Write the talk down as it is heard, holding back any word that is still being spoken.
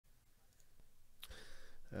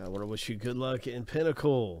I want to wish you good luck in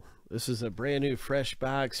Pinnacle. This is a brand new fresh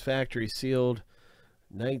box, factory sealed,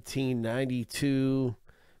 1992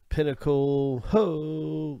 Pinnacle.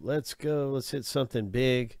 Ho! Let's go. Let's hit something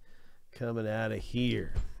big coming out of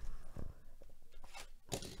here.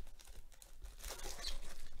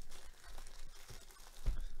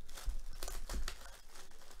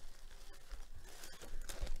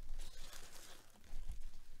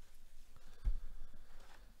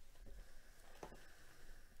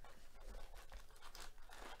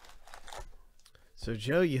 So,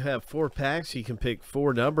 Joe, you have 4 packs. You can pick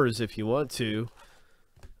 4 numbers if you want to.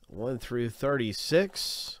 1 through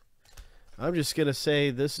 36. I'm just going to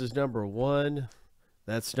say this is number 1.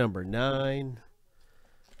 That's number 9.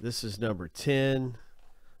 This is number 10.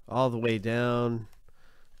 All the way down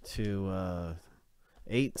to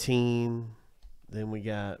 18. Then we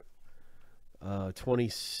got 20.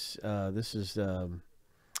 This is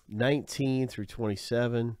 19 through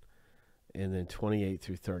 27. And then 28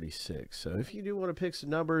 through 36. So if you do want to pick some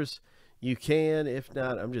numbers, you can. If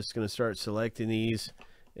not, I'm just going to start selecting these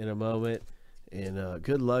in a moment. And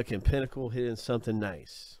good luck in Pinnacle hitting something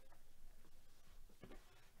nice.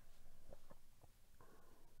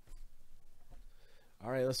 All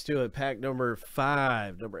right, let's do it. Pack number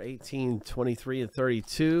 5, number 18, 23, and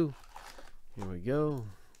 32. Here we go.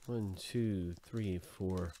 1, 2, 3,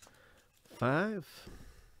 4, 5.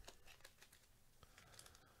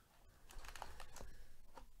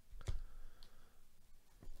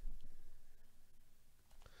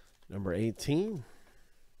 Number 18.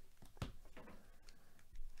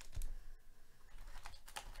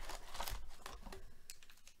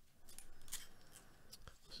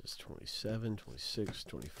 This is 27, 26,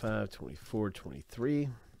 25, 24, 23.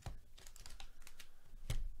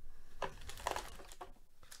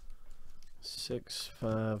 Six,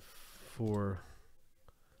 5, 4,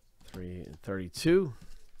 3, and 32.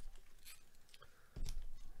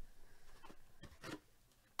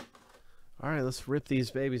 All right, let's rip these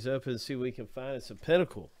babies open and see what we can find in some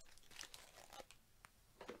Pinnacle.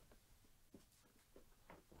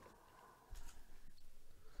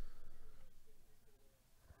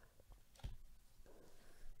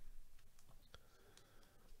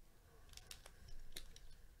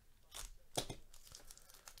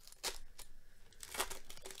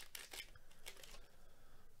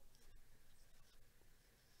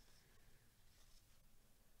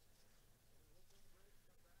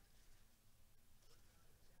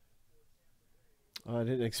 Oh, I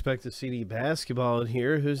didn't expect to see any basketball in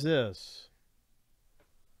here. Who's this?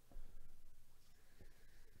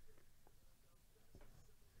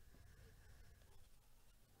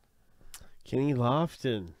 Kenny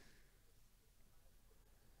Lofton.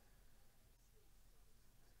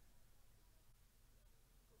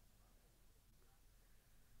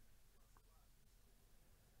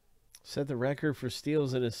 Set the record for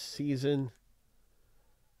steals in a season.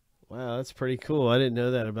 Wow, that's pretty cool. I didn't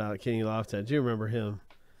know that about Kenny Lofton. I do remember him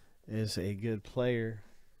as a good player.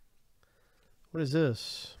 What is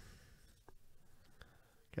this?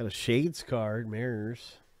 Got a Shades card,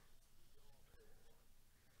 Mariners.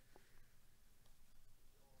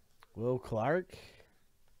 Will Clark.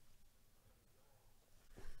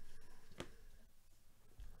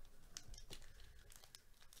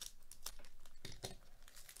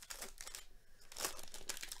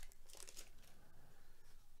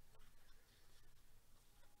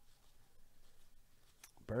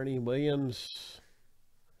 Bernie Williams.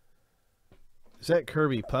 Is that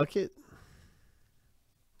Kirby Puckett?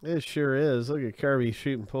 It sure is. Look at Kirby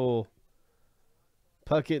shooting pool.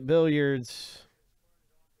 Puckett Billiards.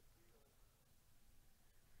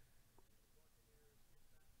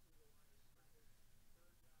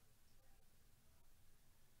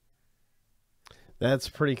 That's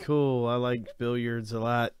pretty cool. I like billiards a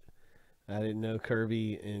lot. I didn't know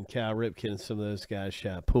Kirby and Cal Ripken, some of those guys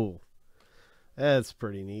shot pool. That's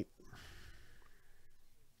pretty neat.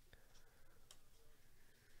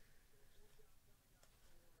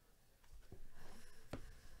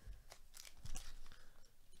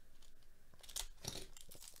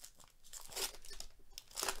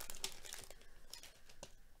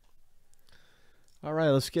 All right,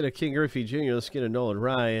 let's get a King Griffey Jr. Let's get a Nolan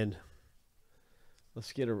Ryan.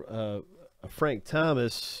 Let's get a Frank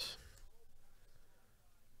Thomas.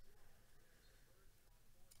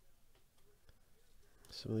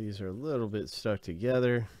 Some of these are a little bit stuck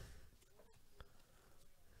together.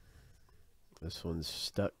 This one's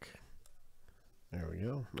stuck. There we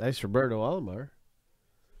go. Nice Roberto Alomar.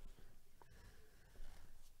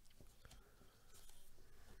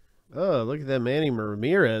 Oh, look at that Manny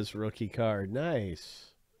Ramirez rookie card.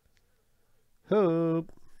 Nice.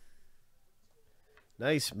 Hope.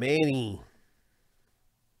 Nice Manny.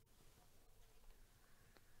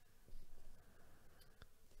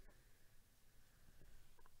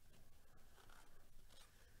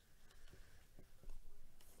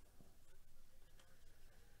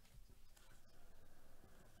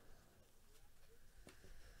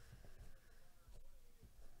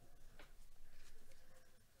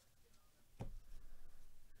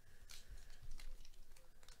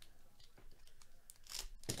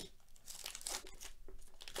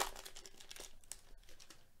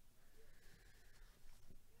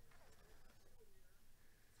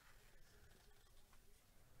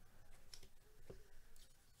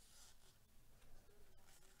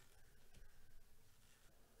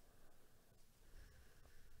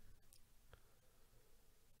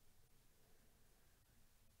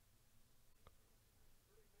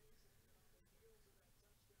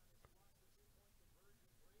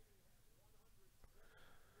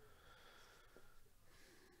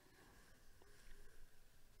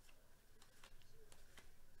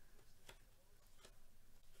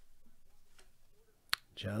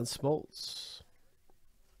 John Smoltz.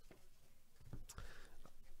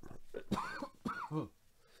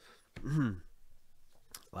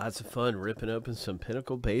 Lots of fun ripping open some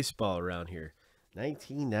Pinnacle baseball around here.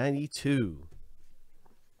 1992.